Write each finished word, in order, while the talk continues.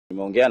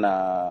Nimeongea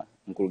na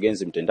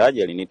mkurugenzi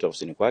mtendaji, aliniita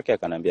ofisini kwake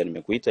akaniambia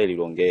nimekuita ili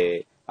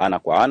niongee ana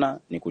kwa ana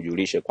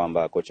nikujulishe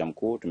kwamba kocha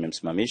mkuu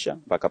tumemsimamisha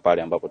mpaka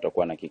pale ambapo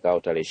tutakuwa na kikao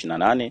tarehe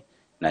 28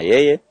 na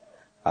yeye.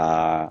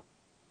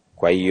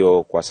 Kwa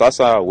hiyo kwa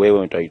sasa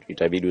wewe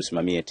itabidi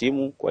usimamie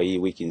timu kwa hii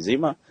wiki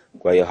nzima.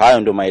 Kwa hiyo hayo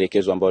ndio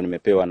maelekezo ambayo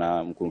nimepewa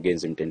na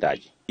mkurugenzi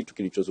mtendaji. Kitu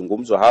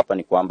kilichozungumzwa hapa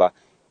ni kwamba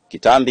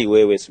kitambi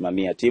wewe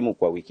simamia timu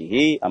kwa wiki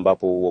hii,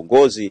 ambapo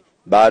uongozi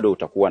bado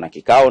utakuwa na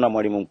kikao na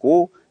mwalimu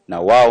mkuu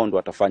na wao ndo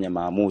watafanya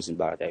maamuzi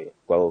baadaye.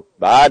 Kwa hiyo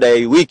baada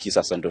ya wiki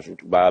sasa ndo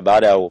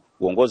baada ya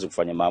uongozi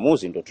kufanya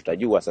maamuzi ndo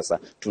tutajua sasa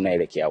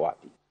tunaelekea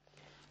wapi.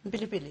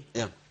 Mpilipili.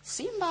 Yeah.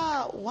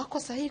 Simba wako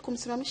sahihi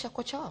kumsimamisha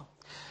kocha wao?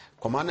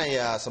 Kwa maana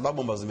ya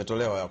sababu ambazo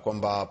zimetolewa ya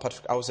kwamba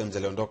Aussems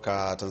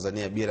aliondoka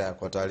Tanzania bila ya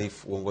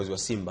kuwataarifu uongozi wa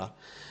Simba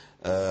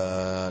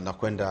na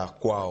kwenda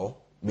kwao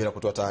bila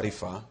kutoa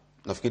taarifa,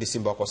 nafikiri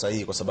Simba wako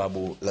sahihi kwa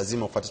sababu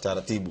lazima ufuate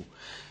taratibu.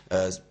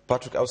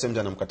 Aussems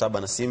ana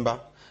mkataba na Simba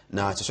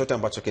na chochote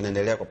ambacho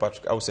kinaendelea kwa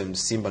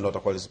Aussems, Simba ndio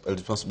atakuwa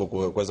responsible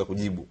kuweza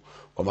kujibu.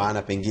 Kwa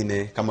maana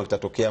pengine kama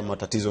kitatokea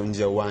matatizo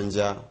nje ya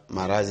uwanja,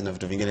 maradhi na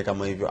vitu vingine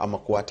kama hivyo, ama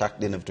kuwa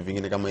attacked na vitu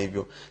vingine kama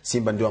hivyo,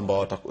 Simba ndio ambao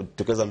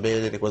watatokeza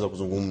mbele ili kuweza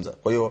kuzungumza.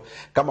 Kwa hiyo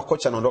kama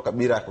kocha anaondoka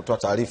bila kutoa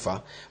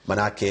taarifa,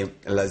 maana yake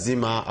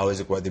lazima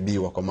aweze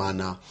kuadhibiwa kwa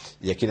maana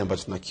ya kile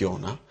ambacho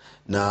tunakiona,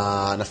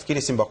 na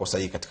nafikiri Simba kwa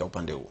sahihi katika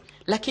upande huo.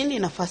 Lakini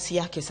nafasi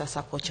yake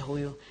sasa kocha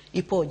huyo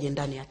ipoje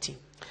ndani ya timu?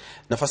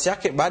 Nafasi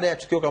yake baada ya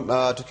tukio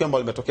ambalo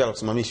limetokea la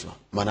kusimamishwa,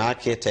 maana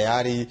yake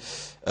tayari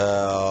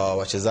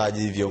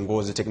wachezaji,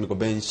 viongozi, technical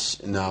bench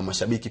na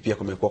mashabiki pia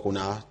kumekuwa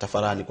kuna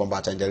tafarani kwamba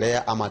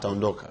ataendelea ama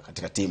ataondoka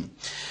katika timu.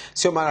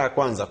 Sio mara ya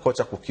kwanza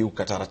kocha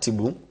kukiuka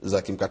taratibu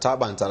za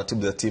kimkataba na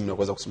taratibu za timu na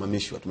kuweza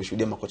kusimamishwa.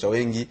 Tumeshuhudia makocha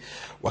wengi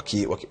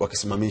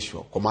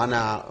wakisimamishwa.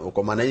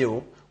 Kwa maana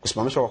hiyo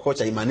kusimamishwa kwa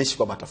kocha haimaanishi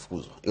kwamba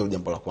atafukuzwa. Hilo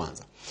jambo la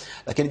kwanza.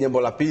 Lakini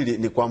jambo la pili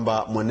ni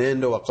kwamba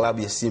mwenendo wa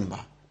klabu ya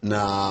Simba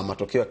na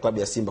matokeo ya klabu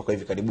ya Simba kwa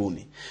hivi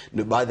karibuni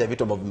ndio baadhi ya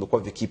vitu ambavyo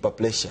vimekuwa vikipa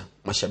pressure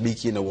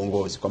mashabiki na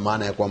uongozi, kwa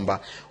maana ya kwamba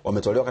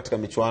wametolewa katika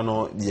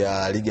michuano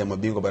ya ligi ya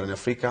mabingwa barani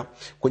Afrika.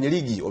 Kwenye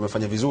ligi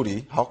wamefanya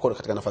vizuri, hawako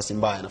katika nafasi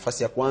mbaya,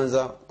 nafasi ya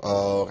kwanza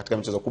katika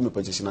michezo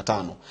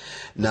 10.25,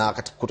 na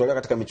kutolewa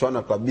katika michuano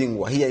ya klabu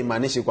bingwa. Hii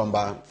haimaanishi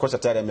kwamba kocha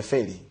tayari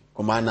amefeli,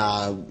 kwa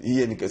maana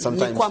hii ni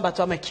sometimes ni kwamba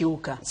tu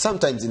amekiuka.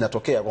 Sometimes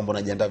inatokea kwamba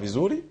unajiandaa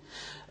vizuri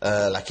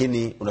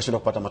lakini unashindwa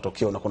kupata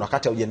matokeo, na kuna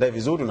wakati hujiandaa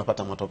vizuri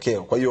unapata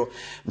matokeo. Kwa hiyo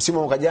msimu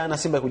wa mwaka jana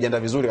Simba kujiandaa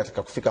vizuri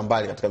katika kufika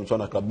mbali katika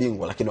michuano ya klabu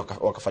bingwa, lakini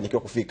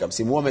wakafanikiwa kufika.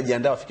 Msimu huu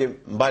wamejiandaa wafike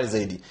mbali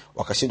zaidi,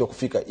 wakashindwa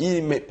kufika.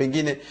 Hii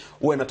pengine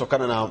huwa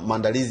inatokana na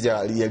maandalizi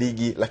ya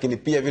ligi, lakini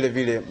pia vile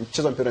vile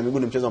mchezo wa mpira wa miguu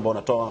ni mchezo ambao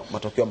unatoa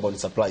matokeo ambao ni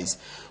surprise.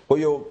 Kwa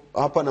hiyo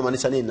hapa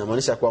namaanisha nini?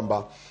 Namaanisha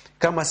kwamba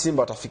kama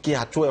Simba watafikia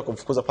hatua ya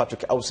kumfukuza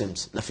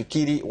Aussems,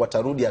 nafikiri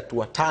watarudi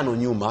hatua 5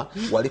 nyuma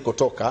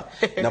walikotoka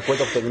na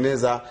kuweza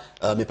kutengeneza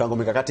mipango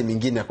mikakati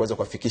mingine ya kuweza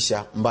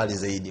kufikisha mbali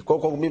zaidi. Kwa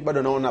hiyo mimi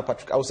bado naona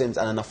Aussems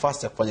ana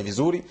nafasi ya kufanya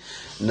vizuri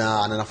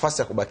na ana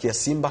nafasi ya kubakia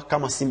Simba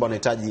kama Simba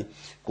wanahitaji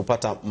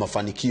kupata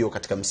mafanikio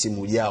katika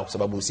msimu ujao, kwa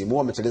sababu msimu huu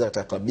wameteleza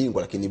katika klabu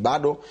bingwa, lakini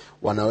bado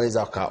wanaweza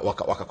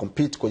waka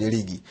compete kwenye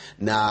ligi.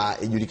 Na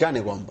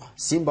ijulikane kwamba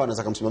Simba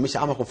wanaweza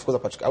kumsimamisha ama kumfukuza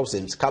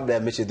Aussems kabla ya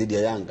mechi dhidi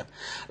ya Yanga,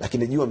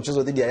 lakini jua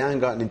mchezo dhidi ya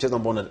Yanga ni mchezo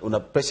ambao una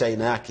pressure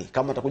aina yake.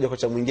 Kama atakuja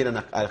kocha mwingine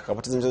na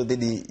akapoteza mchezo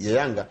dhidi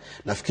ya Yanga,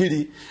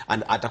 nafikiri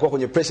atakuwa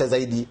kwenye pressure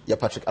zaidi ya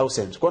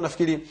Aussems. Kwa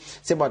nafikiri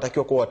Simba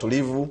wanatakiwa kuwa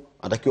watulivu,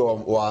 wanatakiwa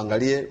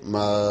waangalie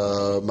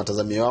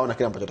matazamio yao na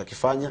kile ambacho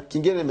atakifanya.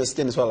 Kingine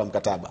nimesikia ni swala la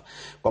mkataba,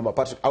 kwamba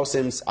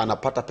Aussems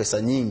anapata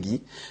pesa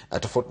nyingi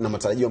tofauti na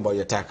matarajio ambayo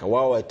yataka.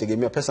 Wao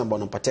wategemea pesa ambayo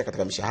wanampatia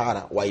katika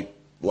mshahara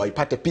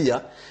waipate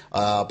pia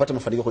pate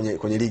mafanikio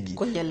kwenye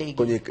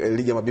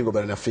ligi ya mabingwa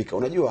barani Afrika.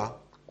 Unajua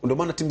ndio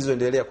maana timu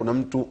zinaendelea, kuna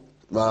mtu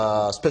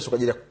special kwa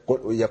ajili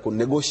ya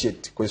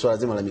kunegotiate kwenye swala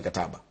zima la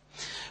mikataba.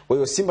 Kwa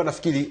hiyo Simba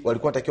nafikiri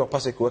walikuwa watakiwa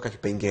pasa kuweka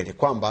kipengele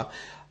kwamba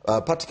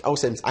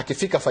Aussems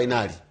akifika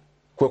finali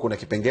kuwe kuna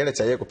kipengele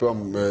cha yeye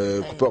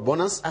kupewa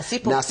bonus,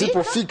 na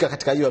asipofika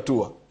katika hiyo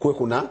hatua kuwe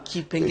kuna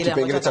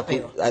kipengele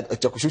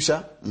cha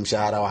kushusha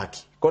mshahara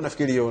wake. Kwa hiyo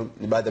nafikiri hiyo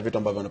ni baadhi ya vitu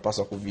ambavyo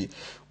wanapaswa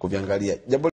kuviangalia.